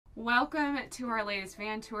Welcome to our latest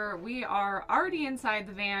van tour. We are already inside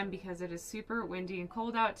the van because it is super windy and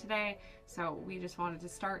cold out today, so we just wanted to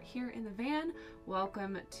start here in the van.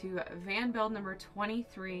 Welcome to van build number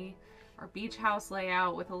 23, our beach house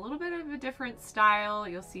layout with a little bit of a different style.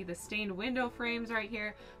 You'll see the stained window frames right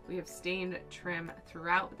here. We have stained trim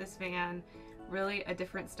throughout this van. Really a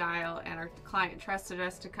different style, and our client trusted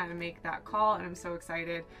us to kind of make that call, and I'm so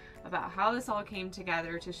excited about how this all came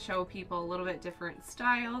together to show people a little bit different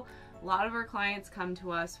style. A lot of our clients come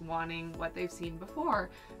to us wanting what they've seen before,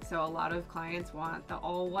 so a lot of clients want the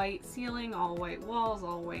all white ceiling, all white walls,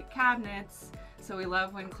 all white cabinets, so we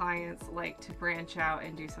love when clients like to branch out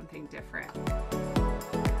and do something different.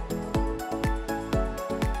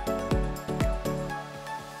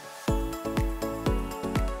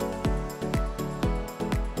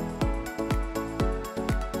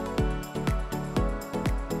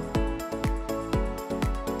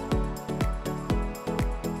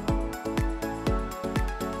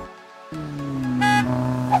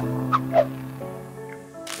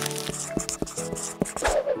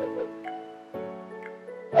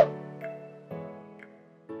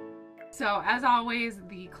 So as always,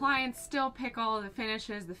 the clients still pick all of the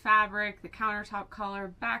finishes, the fabric, the countertop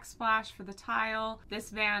color, backsplash for the tile.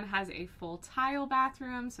 This van has a full tile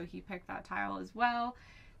bathroom, so he picked that tile as well.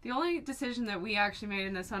 The only decision that we actually made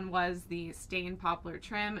in this one was the stained poplar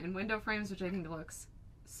trim and window frames, which I think looks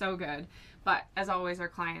so good. But as always, our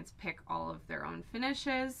clients pick all of their own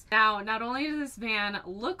finishes. Now, not only does this van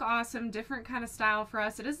look awesome, different kind of style for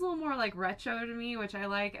us, it is a little more like retro to me, which I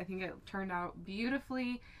like. I think it turned out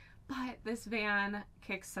beautifully. But this van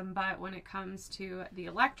kicks some butt when it comes to the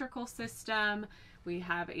electrical system. We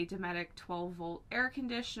have a Dometic 12-volt air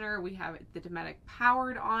conditioner. We have the Dometic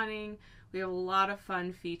powered awning. We have a lot of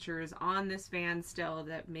fun features on this van still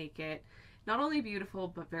that make it not only beautiful,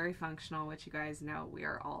 but very functional, which you guys know we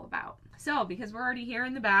are all about. So because we're already here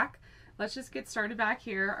in the back, let's just get started back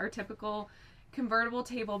here. Our typical convertible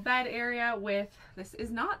table bed area with, this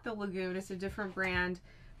is not the Lagoon, it's a different brand.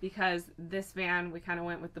 Because this van, we kind of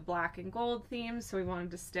went with the black and gold theme, so we wanted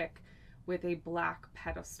to stick with a black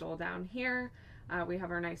pedestal down here. We have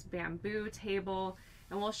our nice bamboo table,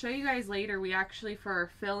 and we'll show you guys later, we actually, for our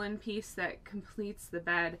fill-in piece that completes the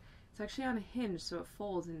bed, it's actually on a hinge, so it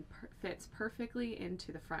folds and fits perfectly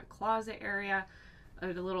into the front closet area. A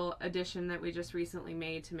little addition that we just recently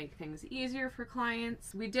made to make things easier for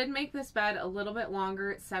clients. We did make this bed a little bit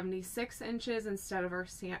longer at 76 inches instead of our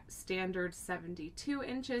standard 72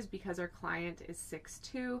 inches because our client is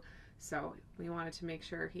 6'2", so we wanted to make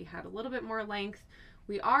sure he had a little bit more length.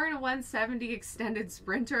 We are in a 170 extended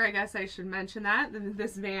Sprinter, I guess I should mention that, in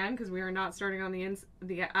this van, because we are not starting on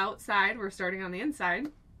the outside, we're starting on the inside.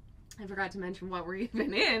 I forgot to mention what we're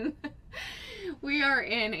even in. We are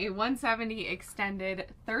in a 170 extended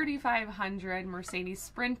 3500 Mercedes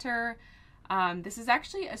Sprinter. This is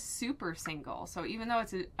actually a super single, so even though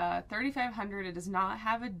it's a 3500, it does not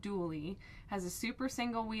have a dually, has a super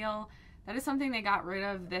single wheel. That is something they got rid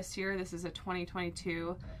of this year. This is a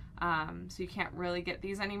 2022, so you can't really get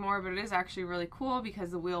these anymore, but it is actually really cool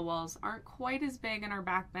because the wheel wells aren't quite as big in our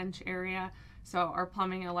back bench area. So our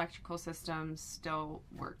plumbing and electrical system still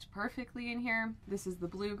worked perfectly in here. This is the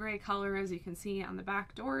blue-gray color, as you can see on the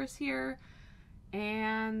back doors here.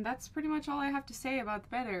 And that's pretty much all I have to say about the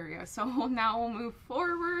bed area. So now we'll move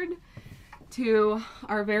forward to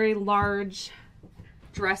our very large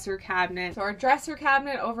dresser cabinet. So our dresser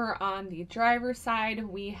cabinet over on the driver's side,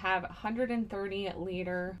 we have a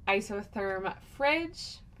 130-liter isotherm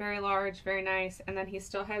fridge. Very large, very nice. And then he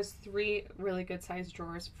still has 3 really good sized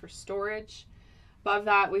drawers for storage. Above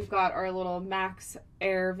that, we've got our little Max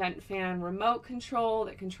Air vent fan remote control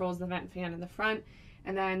that controls the vent fan in the front.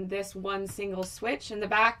 And then this one single switch in the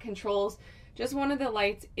back controls just one of the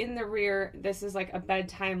lights in the rear. This is like a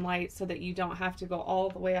bedtime light so that you don't have to go all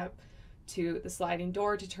the way up to the sliding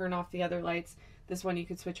door to turn off the other lights. This one you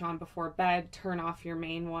could switch on before bed, turn off your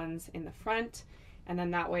main ones in the front. And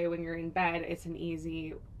then that way when you're in bed, it's an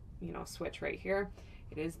easy, switch right here.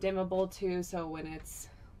 It is dimmable too, so when it's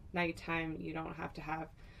nighttime, you don't have to have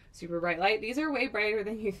super bright light. These are way brighter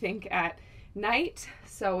than you think at night,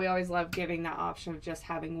 so we always love giving that option of just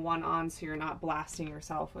having one on so you're not blasting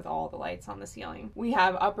yourself with all the lights on the ceiling. We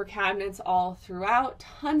have upper cabinets all throughout,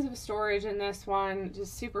 tons of storage in this one,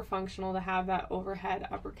 just super functional to have that overhead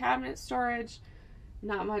upper cabinet storage.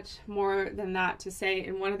 Not much more than that to say.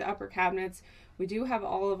 In one of the upper cabinets, we do have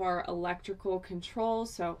all of our electrical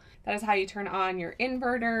controls, so that is how you turn on your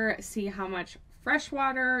inverter, see how much fresh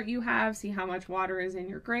water you have, see how much water is in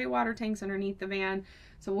your gray water tanks underneath the van.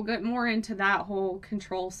 So we'll get more into that whole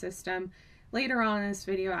control system later on in this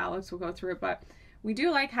video. Alex will go through it, but We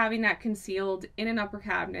do like having that concealed in an upper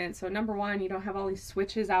cabinet. So number one, you don't have all these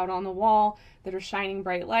switches out on the wall that are shining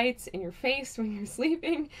bright lights in your face when you're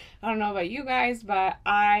sleeping. I don't know about you guys, but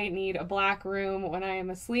I need a black room when I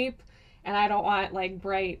am asleep, and I don't want like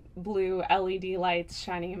bright blue LED lights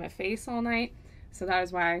shining in my face all night. So that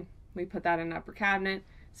is why we put that in an upper cabinet.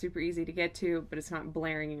 Super easy to get to, but it's not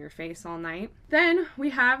blaring in your face all night. Then we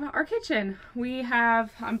have our kitchen. We have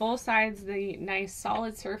on both sides the nice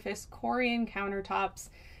solid surface corian countertops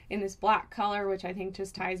in this black color, which I think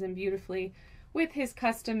just ties in beautifully with his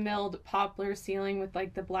custom milled poplar ceiling with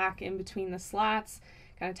like the black in between the slats.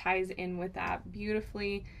 Kind of ties in with that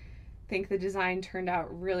beautifully. I think the design turned out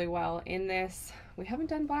really well in this. We haven't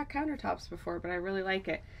done black countertops before, but I really like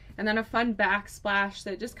it. And then a fun backsplash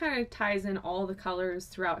that just kind of ties in all the colors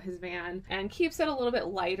throughout his van and keeps it a little bit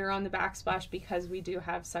lighter on the backsplash because we do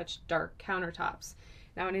have such dark countertops.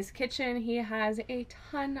 Now in his kitchen, he has a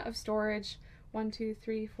ton of storage. 1, 2,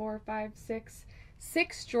 3, 4, 5, 6,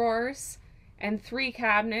 6 drawers and 3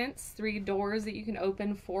 cabinets, 3 doors that you can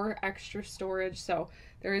open for extra storage. So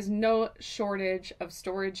there is no shortage of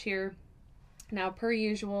storage here. Now, per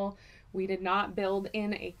usual, we did not build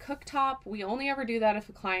in a cooktop. We only ever do that if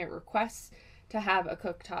a client requests to have a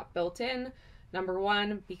cooktop built in. Number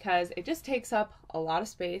one, because it just takes up a lot of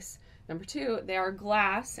space. Number two, they are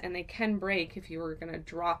glass and they can break if you were gonna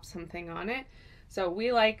drop something on it. So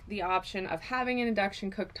we like the option of having an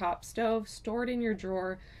induction cooktop stove stored in your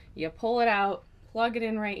drawer. You pull it out, plug it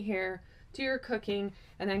in right here, do your cooking,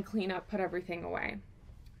 and then clean up, put everything away.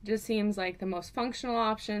 Just seems like the most functional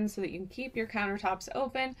option so that you can keep your countertops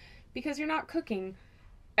open, because you're not cooking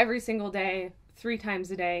every single day, 3 times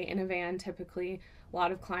a day in a van typically. A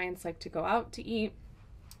lot of clients like to go out to eat,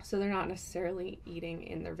 so they're not necessarily eating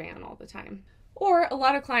in their van all the time. Or a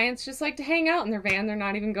lot of clients just like to hang out in their van, they're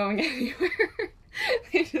not even going anywhere.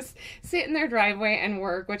 They just sit in their driveway and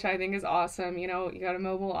work, which I think is awesome. You know, you got a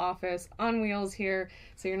mobile office on wheels here,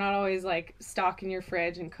 so you're not always like stocking your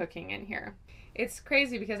fridge and cooking in here. It's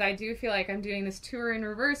crazy because I do feel like I'm doing this tour in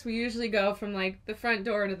reverse. We usually go from like the front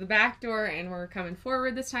door to the back door, and we're coming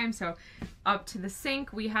forward this time. So up to the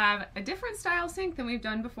sink, we have a different style sink than we've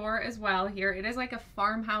done before as well here. It is like a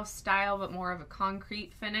farmhouse style, but more of a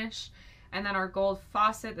concrete finish. And then our gold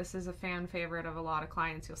faucet, this is a fan favorite of a lot of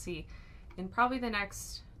clients. You'll see in probably the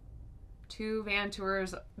next 2 van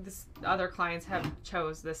tours, other clients have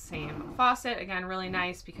chose this same faucet. Again, really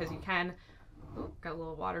nice because you can, got a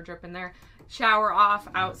little water drip in there, shower off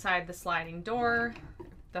outside the sliding door.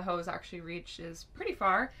 The hose actually reaches pretty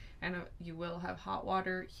far, and you will have hot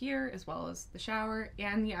water here as well as the shower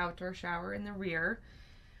and the outdoor shower in the rear.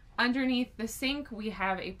 Underneath the sink, we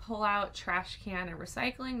have a pull-out trash can and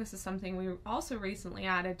recycling. This is something we also recently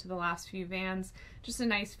added to the last few vans. Just a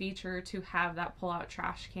nice feature to have that pull-out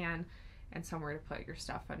trash can and somewhere to put your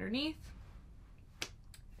stuff underneath. I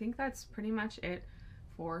think that's pretty much it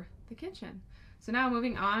for the kitchen. So now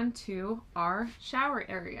moving on to our shower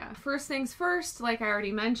area. First things first, like I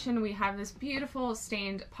already mentioned, we have this beautiful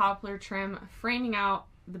stained poplar trim framing out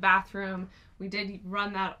the bathroom. We did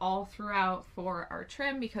run that all throughout for our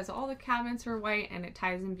trim because all the cabinets are white and it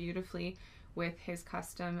ties in beautifully with his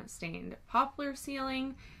custom stained poplar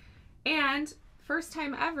ceiling. And first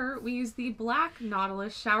time ever, we used the black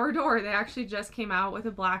Nautilus shower door. They actually just came out with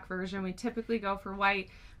a black version. We typically go for white,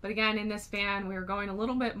 but again, in this van, we were going a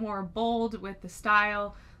little bit more bold with the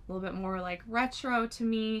style, a little bit more like retro to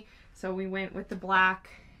me. So we went with the black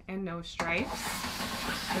and no stripes,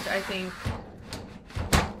 which I think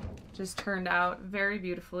just turned out very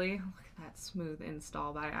beautifully. Look at that smooth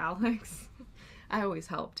install by Alex. I always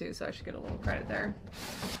help too, so I should get a little credit there.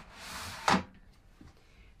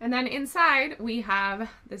 And then inside we have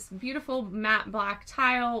this beautiful matte black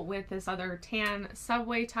tile with this other tan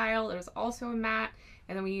subway tile. It was also a matte,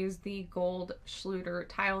 and then we used the gold Schluter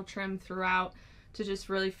tile trim throughout to just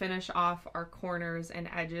really finish off our corners and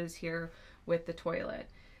edges here with the toilet.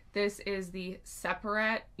 This is the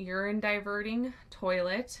separate urine diverting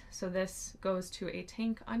toilet. So this goes to a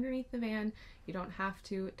tank underneath the van. You don't have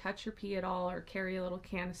to touch your pee at all or carry a little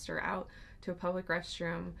canister out to a public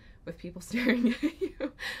restroom with people staring at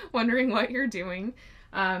you, wondering what you're doing.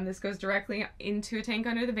 This goes directly into a tank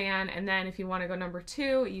under the van, and then if you want to go number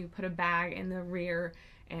 2, you put a bag in the rear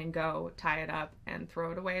and go tie it up and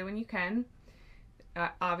throw it away when you can.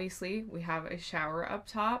 Obviously, we have a shower up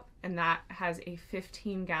top, and that has a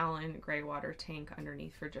 15-gallon gray water tank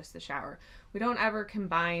underneath for just the shower. We don't ever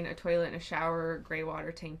combine a toilet and a shower gray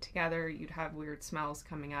water tank together. You'd have weird smells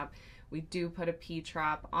coming up. We do put a pee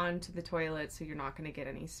trap onto the toilet, so you're not going to get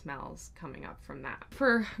any smells coming up from that.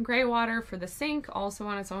 For gray water for the sink, also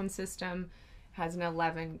on its own system, has an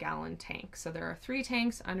 11-gallon tank. So there are 3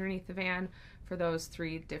 tanks underneath the van for those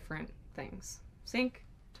 3 different things: sink,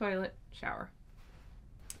 toilet, shower.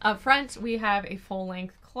 Up front, we have a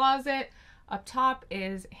full-length closet. Up top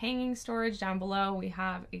is hanging storage. Down below, we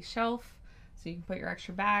have a shelf, so you can put your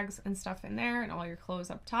extra bags and stuff in there and all your clothes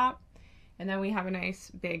up top. And then we have a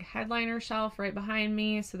nice big headliner shelf right behind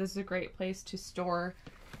me. So this is a great place to store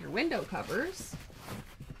your window covers.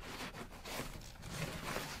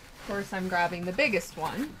 Of course, I'm grabbing the biggest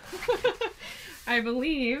one. I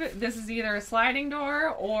believe this is either a sliding door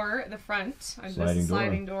or the front.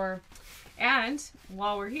 Sliding door. And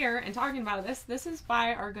while we're here and talking about this, this is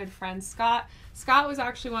by our good friend Scott. Scott was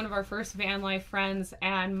actually one of our first van life friends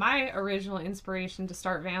and my original inspiration to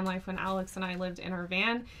start van life when Alex and I lived in our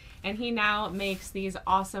van. And he now makes these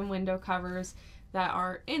awesome window covers that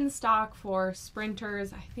are in stock for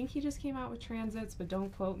sprinters. I think he just came out with transits, but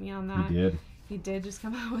don't quote me on that. He did. He did just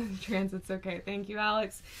come out with transits. Okay, thank you,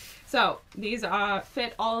 Alex. So these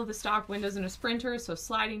fit all of the stock windows in a sprinter, so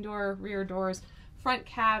sliding door, rear doors, front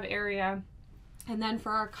cab area. And then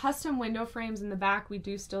for our custom window frames in the back, we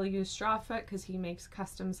do still use straw foot because he makes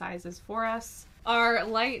custom sizes for us. Our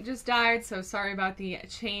light just died, so sorry about the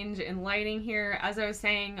change in lighting here. As I was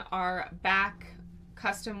saying, our back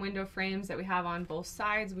custom window frames that we have on both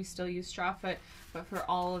sides, we still use straw foot, but for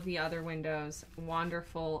all of the other windows,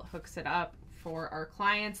 Wonderful hooks it up for our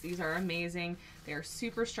clients. These are amazing. They are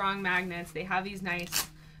super strong magnets. They have these nice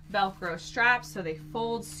Velcro straps, so they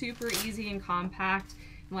fold super easy and compact.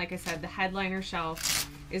 And like I said, the headliner shelf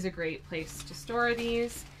is a great place to store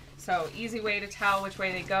these. So easy way to tell which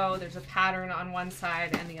way they go. There's a pattern on one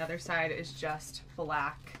side and the other side is just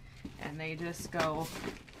black. And they just go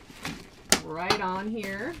right on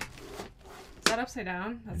here. Is that upside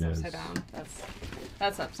down? That's upside down.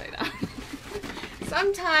 That's upside down.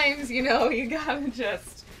 Sometimes, you know, you gotta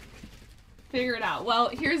just figure it out. Well,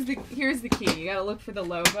 here's the key. You gotta look for the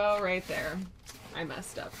logo right there. I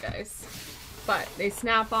messed up, guys. But they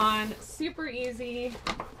snap on super easy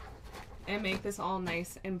and make this all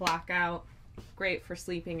nice and black out. Great for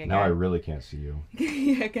sleeping again. Now I really can't see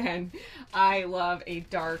you. Again, I love a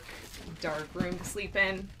dark room to sleep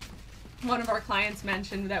in. One of our clients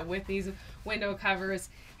mentioned that with these window covers,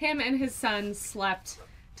 him and his son slept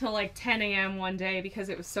till like 10 a.m. one day because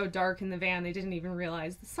it was so dark in the van they didn't even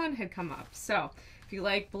realize the sun had come up. So if you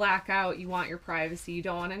like blackout, you want your privacy, you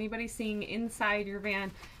don't want anybody seeing inside your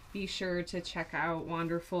van, be sure to check out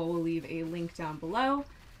Wonderful. We'll leave a link down below.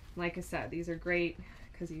 Like I said, these are great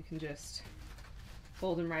because you can just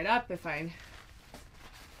fold them right up. If I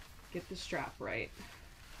get the strap right.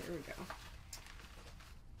 There we go.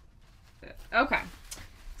 Okay,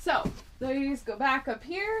 so these go back up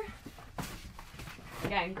here.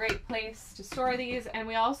 Again, great place to store these. And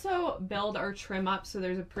we also build our trim up so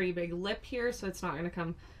there's a pretty big lip here so it's not going to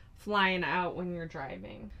come flying out when you're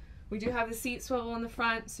driving. We do have the seat swivel in the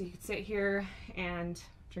front so you can sit here and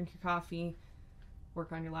drink your coffee,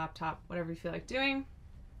 work on your laptop, whatever you feel like doing.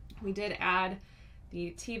 We did add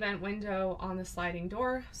the T-vent window on the sliding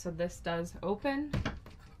door, so this does open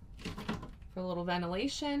for a little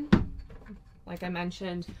ventilation. Like I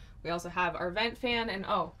mentioned, we also have our vent fan, and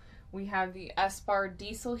oh, we have the Espar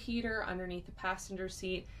Diesel Heater underneath the passenger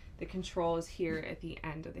seat. The control is here at the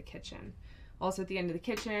end of the kitchen. Also at the end of the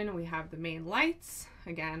kitchen, we have the main lights,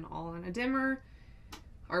 again, all on a dimmer.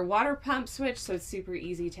 Our water pump switch, so it's super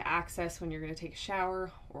easy to access when you're going to take a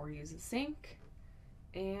shower or use a sink.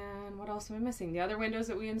 And what else am I missing? The other windows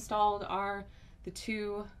that we installed are the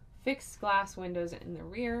 2 fixed glass windows in the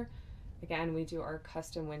rear. Again, we do our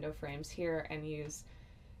custom window frames here and use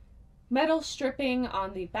metal stripping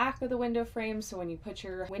on the back of the window frame, so when you put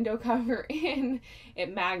your window cover in,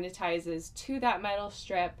 it magnetizes to that metal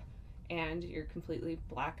strip and you're completely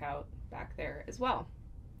blackout back there as well.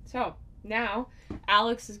 So now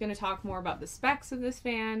Alex is going to talk more about the specs of this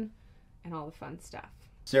van and all the fun stuff.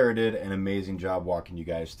 Sarah did an amazing job walking you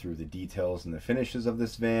guys through the details and the finishes of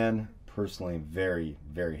this van. Personally, very,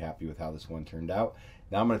 very happy with how this one turned out.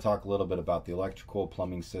 Now I'm going to talk a little bit about the electrical,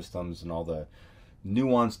 plumbing systems, and all the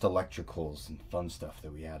nuanced electricals and fun stuff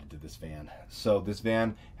that we added to this van. So this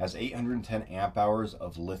van has 810 amp hours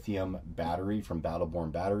of lithium battery from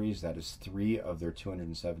Battleborn Batteries. That is 3 of their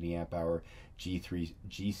 270 amp hour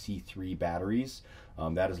GC3 batteries.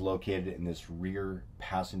 That is located in this rear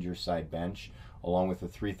passenger side bench, along with a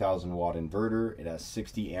 3000 watt inverter. It has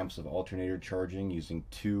 60 amps of alternator charging using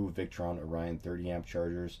 2 Victron Orion 30 amp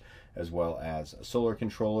chargers, as well as a solar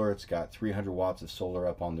controller. It's got 300 watts of solar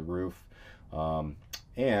up on the roof.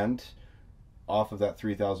 And off of that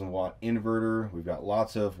 3000 watt inverter. We've got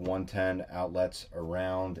lots of 110 outlets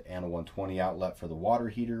around and a 120 outlet for the water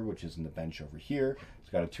heater, which is in the bench over here. It's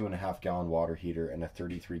got a 2.5 gallon water heater and a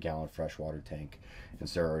 33 gallon freshwater tank. And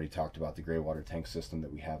Sarah already talked about the gray water tank system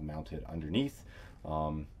that we have mounted underneath.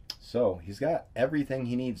 So he's got everything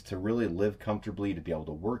he needs to really live comfortably, to be able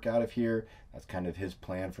to work out of here. That's kind of his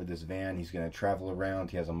plan for this van. He's going to travel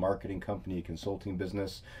around. He has a marketing company, a consulting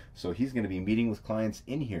business. So he's going to be meeting with clients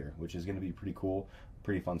in here, which is going to be pretty cool.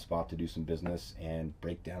 Pretty fun spot to do some business and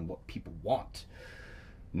break down what people want.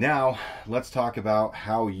 Now, let's talk about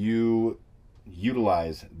how you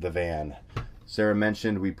utilize the van. Sarah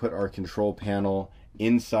mentioned we put our control panel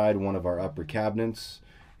inside one of our upper cabinets.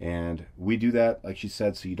 And we do that, like she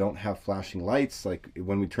said, so you don't have flashing lights. Like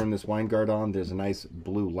when we turn this wine guard on, there's a nice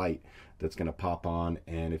blue light that's going to pop on.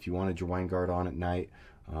 And if you wanted your wine guard on at night,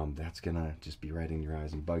 that's going to just be right in your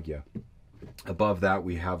eyes and bug you. Above that,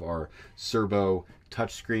 we have our Servo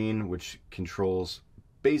touchscreen, which controls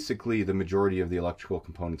basically the majority of the electrical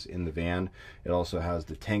components in the van. It also has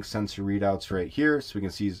the tank sensor readouts right here, so we can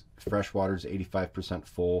see fresh water is 85%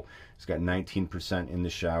 full. It's got 19% in the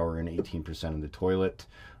shower and 18% in the toilet.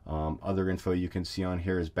 Other info you can see on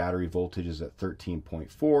here is battery voltage is at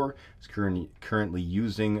 13.4. It's currently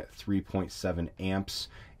using 3.7 amps,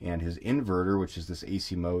 and his inverter, which is this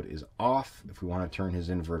AC mode, is off. If we want to turn his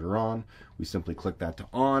inverter on, we simply click that to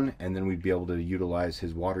on, and then we'd be able to utilize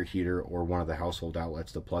his water heater or one of the household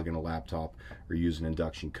outlets to plug in a laptop or use an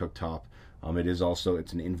induction cooktop.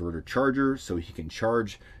 It's an inverter charger, so he can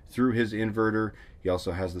charge through his inverter. He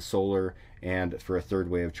also has the solar, and for a third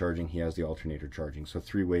way of charging, he has the alternator charging. So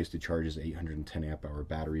 3 ways to charge his 810 amp hour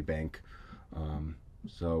battery bank.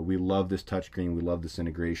 So we love this touchscreen. We love this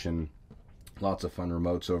integration. Lots of fun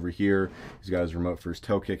remotes over here. He's got his remote for his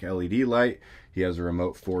toe kick LED light. He has a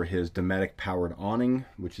remote for his Dometic powered awning,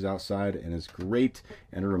 which is outside and is great,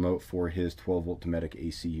 and a remote for his 12 volt Dometic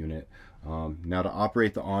AC unit. Now to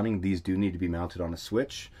operate the awning, these do need to be mounted on a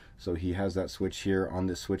switch. So he has that switch here on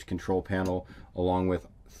this switch control panel, along with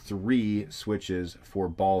 3 switches for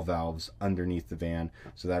ball valves underneath the van.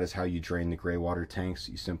 So that is how you drain the gray water tanks.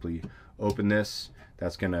 You simply open this.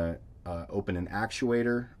 That's going to open an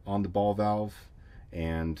actuator on the ball valve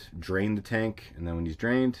and drain the tank, and then when he's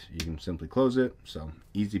drained, you can simply close it. So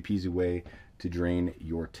easy peasy way to drain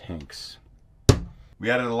your tanks. We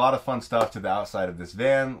added a lot of fun stuff to the outside of this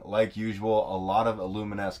van. Like usual, a lot of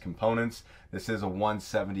aluminous components. This is a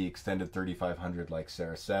 170 extended 3500, like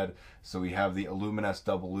Sarah said. So we have the aluminous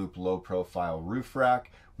double loop low profile roof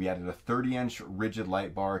rack. We added a 30-inch rigid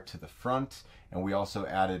light bar to the front, and we also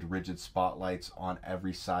added rigid spotlights on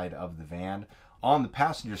every side of the van. On the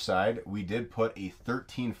passenger side, we did put a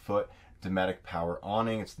 13-foot Dometic power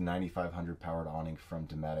awning. It's the 9500 powered awning from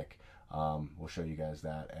Dometic. We'll show you guys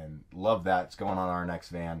that, and love that. It's going on our next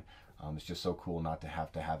van. It's just so cool not to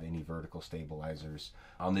have any vertical stabilizers.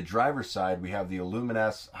 On the driver's side, we have the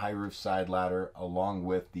aluminous high roof side ladder along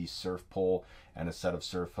with the surf pole and a set of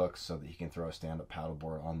surf hooks so that he can throw a stand-up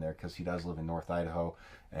paddleboard on there, because he does live in North Idaho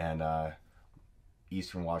and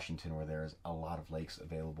Eastern Washington, where there's a lot of lakes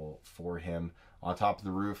available for him. On top of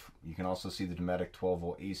the roof, you can also see the Dometic 12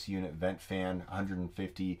 volt AC unit, vent fan,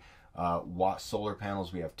 150 watt solar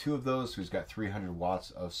panels. We have 2 of those, so he's got 300 watts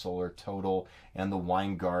of solar total, and the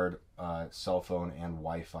wine guard cell phone and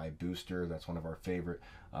Wi-Fi booster. That's one of our favorite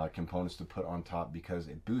components to put on top, because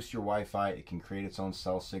it boosts your Wi-Fi. It can create its own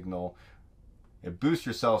cell signal. It boosts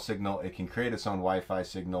your cell signal. It can create its own Wi-Fi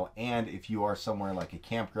signal. And if you are somewhere like a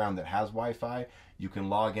campground that has Wi-Fi, you can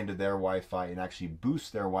log into their Wi-Fi and actually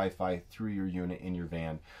boost their Wi-Fi through your unit in your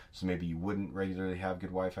van. So maybe you wouldn't regularly have good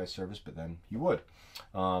Wi-Fi service, but then you would.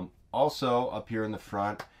 Also, up here in the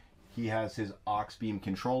front, he has his aux beam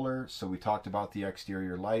controller. So we talked about the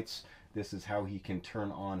exterior lights. This is how he can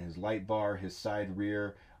turn on his light bar, his side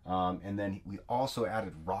rear, and then we also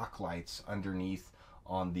added rock lights underneath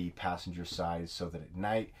on the passenger side, so that at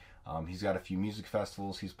night, he's got a few music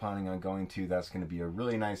festivals he's planning on going to. That's going to be a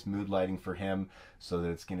really nice mood lighting for him, so that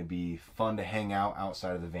it's going to be fun to hang out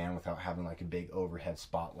outside of the van without having like a big overhead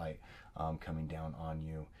spotlight coming down on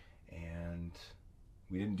you. And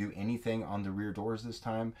we didn't do anything on the rear doors this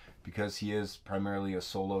time, because he is primarily a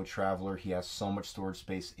solo traveler. He has so much storage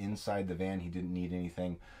space inside the van, he didn't need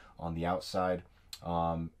anything on the outside.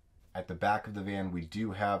 At the back of the van, we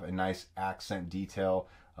do have a nice accent detail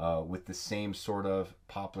with the same sort of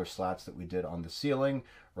poplar slats that we did on the ceiling.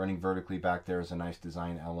 Running vertically back there is a nice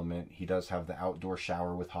design element. He does have the outdoor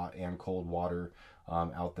shower with hot and cold water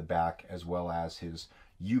out the back, as well as his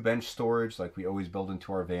U-bench storage, like we always build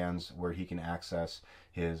into our vans, where he can access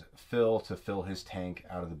his fill to fill his tank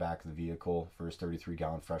out of the back of the vehicle for his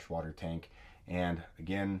 33-gallon freshwater tank. And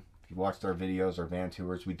again, if you watched our videos, our van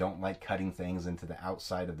tours, we don't like cutting things into the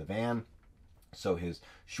outside of the van. So his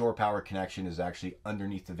shore power connection is actually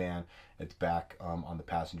underneath the van at the back on the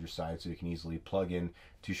passenger side, so he can easily plug in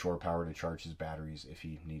to shore power to charge his batteries if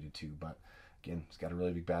he needed to. But again, he's got a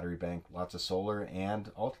really big battery bank, lots of solar and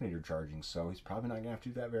alternator charging, so he's probably not going to have to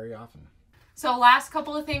do that very often. So last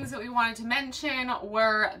couple of things that we wanted to mention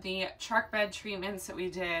were the truck bed treatments that we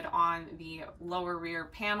did on the lower rear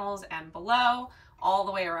panels and below, all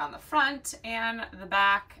the way around the front and the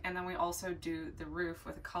back. And then we also do the roof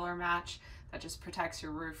with a color match that just protects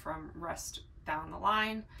your roof from rust down the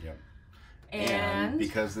line. Yep. And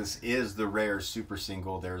because this is the rare super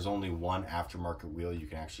single, there's only one aftermarket wheel you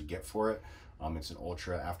can actually get for it. It's an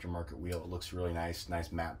ultra aftermarket wheel. It looks really nice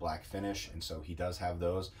matte black finish, and so he does have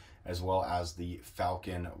those, as well as the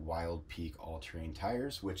Falcon Wild Peak all-terrain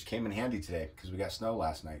tires, which came in handy today because we got snow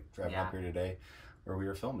last night driving up here today where we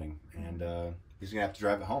were filming, and he's gonna have to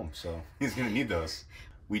drive it home, so he's gonna need those.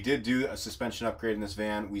 We did do a suspension upgrade in this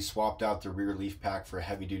van. We swapped out the rear leaf pack for a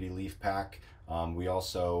heavy duty leaf pack. We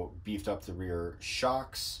also beefed up the rear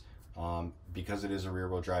shocks. Because it is a rear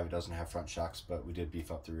wheel drive, it doesn't have front shocks, but we did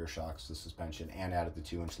beef up the rear shocks, the suspension, and added the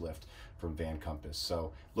 2-inch lift from Van Compass.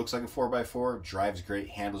 So looks like a 4x4, drives great,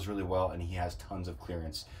 handles really well, and he has tons of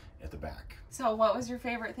clearance at the back. So what was your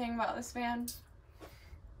favorite thing about this van?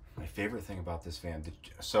 My favorite thing about this van,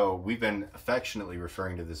 so we've been affectionately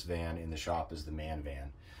referring to this van in the shop as the man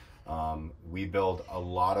van. We build a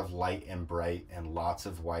lot of light and bright and lots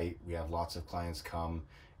of white. We have lots of clients come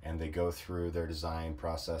and they go through their design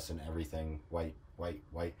process and everything white,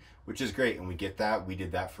 which is great. And we get that. We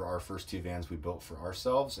did that for our first 2 vans we built for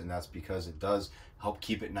ourselves. And that's because it does help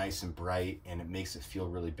keep it nice and bright and it makes it feel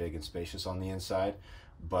really big and spacious on the inside.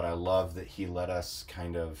 But I love that he let us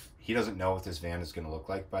he doesn't know what this van is going to look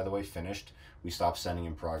like, by the way, finished. We stopped sending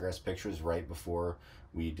him progress pictures right before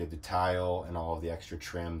we did the tile and all of the extra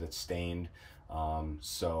trim that's stained.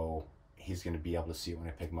 So he's going to be able to see it when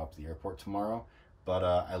I pick him up at the airport tomorrow. But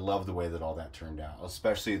I love the way that all that turned out,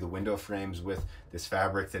 especially the window frames with this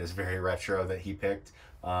fabric that is very retro that he picked.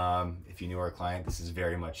 If you knew our client, this is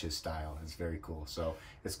very much his style. It's very cool. So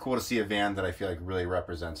it's cool to see a van that I feel like really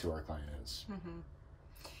represents who our client is. Mm-hmm.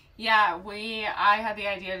 Yeah, I had the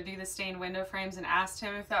idea to do the stained window frames and asked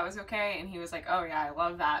him if that was okay, and he was like, oh yeah, I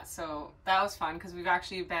love that. So that was fun because we've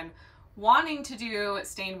actually been wanting to do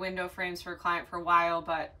stained window frames for a client for a while,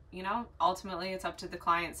 but you know, ultimately it's up to the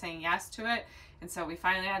client saying yes to it. And so we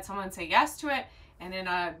finally had someone say yes to it. And in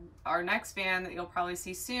our next van that you'll probably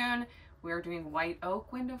see soon, we're doing white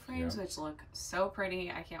oak window frames, which look so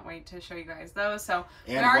pretty. I can't wait to show you guys those. So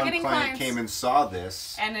and we are getting client came and saw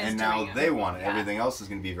this, and now they want it. Everything else is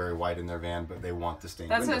going to be very white in their van, but they want the stained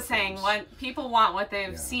window frames. That's what I'm saying. What people want, what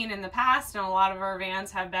they've seen in the past, and a lot of our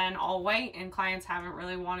vans have been all white, and clients haven't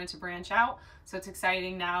really wanted to branch out. So it's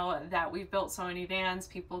exciting now that we've built so many vans,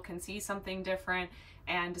 people can see something different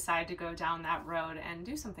and decide to go down that road and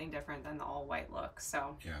do something different than the all white look.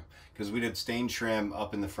 So yeah, because we did stain trim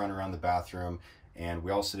up in the front around the bathroom, and we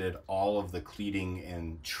also did all of the cleating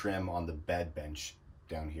and trim on the bed bench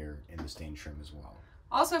down here in the stain trim as well.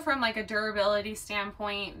 Also, from like a durability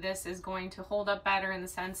standpoint, this is going to hold up better in the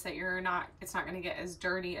sense that it's not going to get as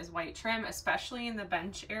dirty as white trim, especially in the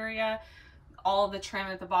bench area. All the trim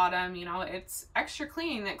at the bottom, you know, it's extra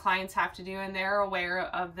cleaning that clients have to do, and they're aware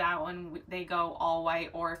of that when they go all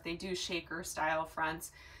white, or if they do shaker style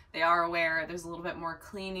fronts, they are aware there's a little bit more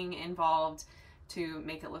cleaning involved to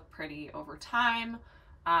make it look pretty over time.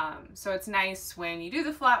 So it's nice when you do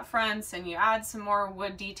the flat fronts and you add some more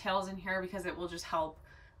wood details in here, because it will just help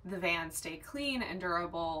the van stay clean and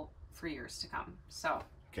durable for years to come. So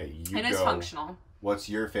okay, it is functional. What's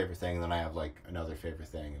your favorite thing? And then I have like another favorite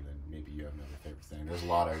thing, and then maybe you have another favorite thing. There's a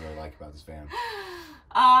lot I really like about this van.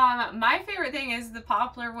 My favorite thing is the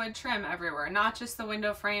poplar wood trim everywhere, not just the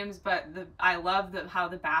window frames, but I love how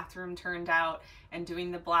the bathroom turned out, and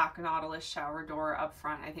doing the black Nautilus shower door up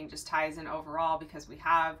front, I think just ties in overall, because we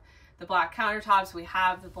have the black countertops, we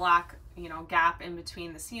have the black, you know, gap in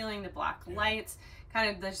between the ceiling, the black lights, kind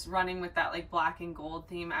of just running with that like black and gold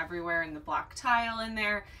theme everywhere, and the black tile in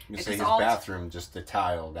there. You say his bathroom, just the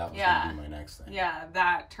tile, that was going to be my next thing. Yeah,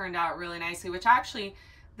 that turned out really nicely, which actually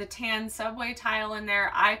the tan subway tile in there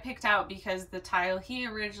I picked out because the tile he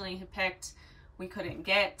originally had picked we couldn't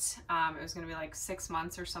get. It was going to be like 6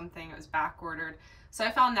 months or something. It was back ordered. So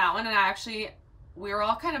I found that one, and we were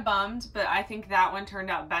all kind of bummed, but I think that one turned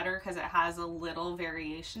out better because it has a little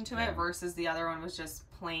variation to it versus the other one was just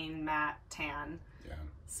plain matte tan. Yeah.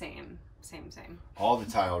 Same. All the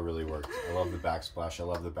tile really worked. I love the backsplash. I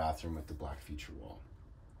love the bathroom with the black feature wall.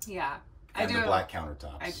 Yeah. And the black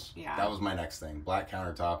countertops. Yeah. That was my next thing. Black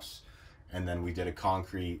countertops. And then we did a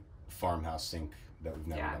concrete farmhouse sink that we've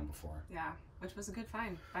never done before. Yeah, which was a good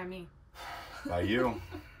find by me. By you.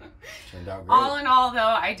 Turned out great. All in all, though,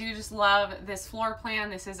 I do just love this floor plan.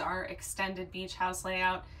 This is our extended beach house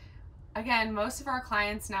layout. Again, most of our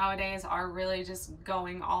clients nowadays are really just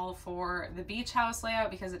going all for the beach house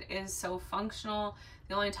layout because it is so functional.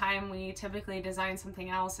 The only time we typically design something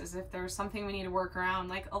else is if there's something we need to work around,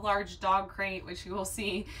 like a large dog crate, which you will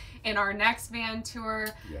see in our next van tour.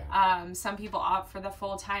 Yeah. Some people opt for the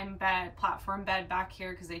full-time bed, platform bed back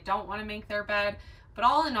here because they don't want to make their bed. But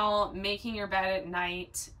all in all, making your bed at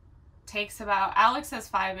night takes about, Alex says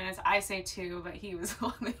 5 minutes, I say 2, but he was the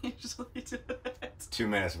one that usually did it. 2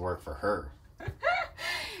 minutes work for her.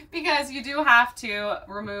 Because you do have to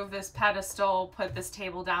remove this pedestal, put this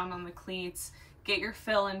table down on the cleats, get your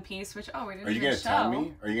fill in piece, which, we didn't Are you going to time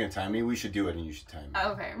me? Are you going to time me? We should do it and you should time me.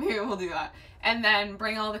 Okay, maybe we'll do that. And then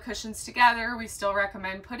bring all the cushions together. We still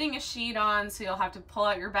recommend putting a sheet on, so you'll have to pull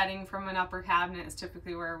out your bedding from an upper cabinet. Is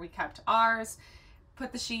typically where we kept ours.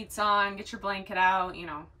 Put the sheets on, get your blanket out,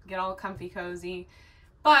 get all comfy cozy.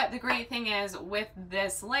 But the great thing is with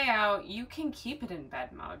this layout, you can keep it in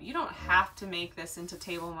bed mode. You don't have to make this into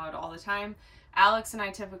table mode all the time. Alex and I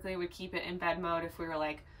typically would keep it in bed mode if we were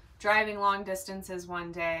like driving long distances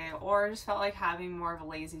one day or just felt like having more of a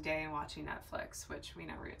lazy day and watching Netflix, which we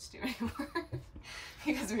never get to do anymore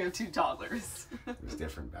because we have 2 toddlers. It was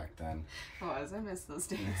different back then. It was. I miss those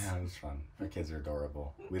days. Yeah, it was fun. Our kids are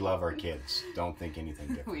adorable. We love our kids. Don't think anything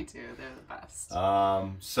different. We do. They're the best.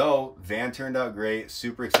 So van turned out great.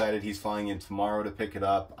 Super excited. He's flying in tomorrow to pick it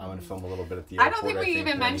up. I'm going to film a little bit at the airport. I don't think we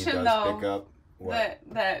even mentioned though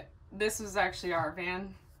that this was actually our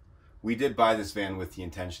van. We did buy this van with the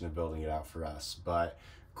intention of building it out for us, but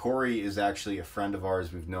Corey is actually a friend of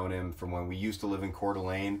ours. We've known him from when we used to live in Coeur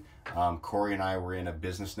d'Alene. Corey and I were in a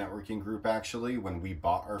business networking group actually when we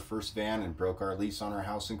bought our first van and broke our lease on our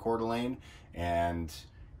house in Coeur d'Alene, and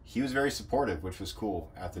he was very supportive, which was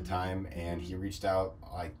cool at the time, and he reached out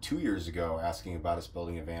like 2 years ago asking about us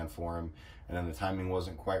building a van for him, and then the timing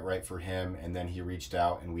wasn't quite right for him, and then he reached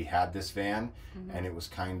out and we had this van, and it was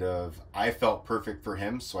kind of, I felt perfect for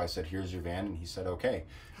him, so I said, here's your van, and he said okay.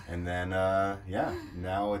 And then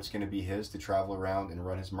now it's going to be his to travel around and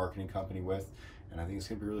run his marketing company with, and I think it's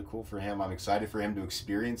going to be really cool for him. I'm excited for him to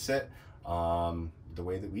experience it the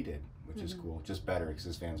way that we did, which is cool. Just better, because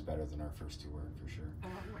this van's better than our first 2 were, for sure.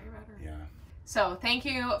 Way better. Yeah. So thank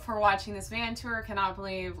you for watching this van tour. Cannot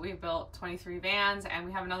believe we've built 23 vans, and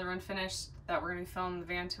we have another one finished that we're going to film the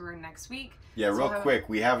van tour next week. Yeah, so real quick,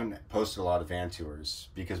 we haven't posted a lot of van tours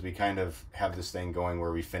because we kind of have this thing going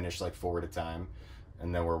where we finish like 4 at a time,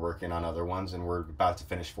 and then we're working on other ones, and we're about to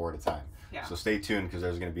finish 4 at a time. Yeah. So stay tuned because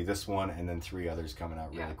there's going to be this one and then 3 others coming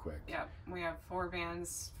out really quick. Yeah, we have 4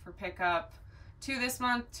 vans for pickup. 2 this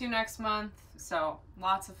month, 2 next month. So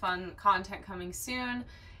lots of fun content coming soon.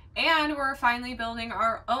 And we're finally building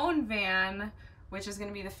our own van, which is going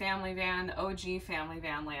to be the family van, the OG family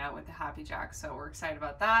van layout with the Happy Jack. So we're excited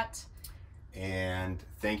about that. And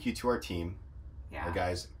thank you to our team. Yeah. The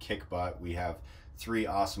guys kick butt. We have 3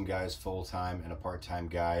 awesome guys full-time and a part-time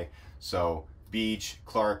guy. So Beach,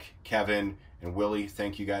 Clark, Kevin, and Willie,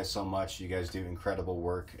 thank you guys so much. You guys do incredible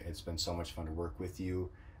work. It's been so much fun to work with you.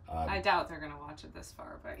 I doubt they're going to watch it this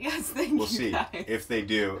far, but yes, thank you. We'll see if they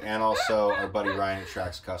do. And also our buddy Ryan at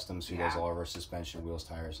Tracks Customs, who does all of our suspension, wheels,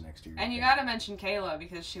 tires, and exterior. And you got to mention Kayla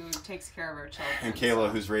because she takes care of our children. And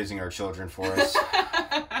Kayla, who's raising our children for us.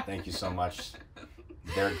 Thank you so much.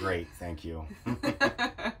 They're great. Thank you.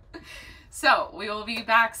 So we will be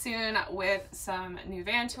back soon with some new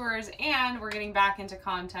van tours, and we're getting back into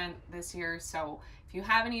content this year. So if you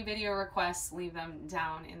have any video requests, leave them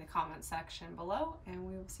down in the comment section below, and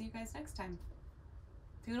we will see you guys next time.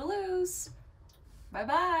 Toodaloos.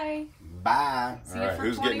 Bye-bye. Bye. All right,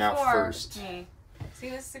 who's getting out first? Me. See,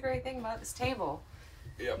 this is the great thing about this table.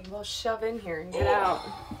 Yep. You will shove in here and get out.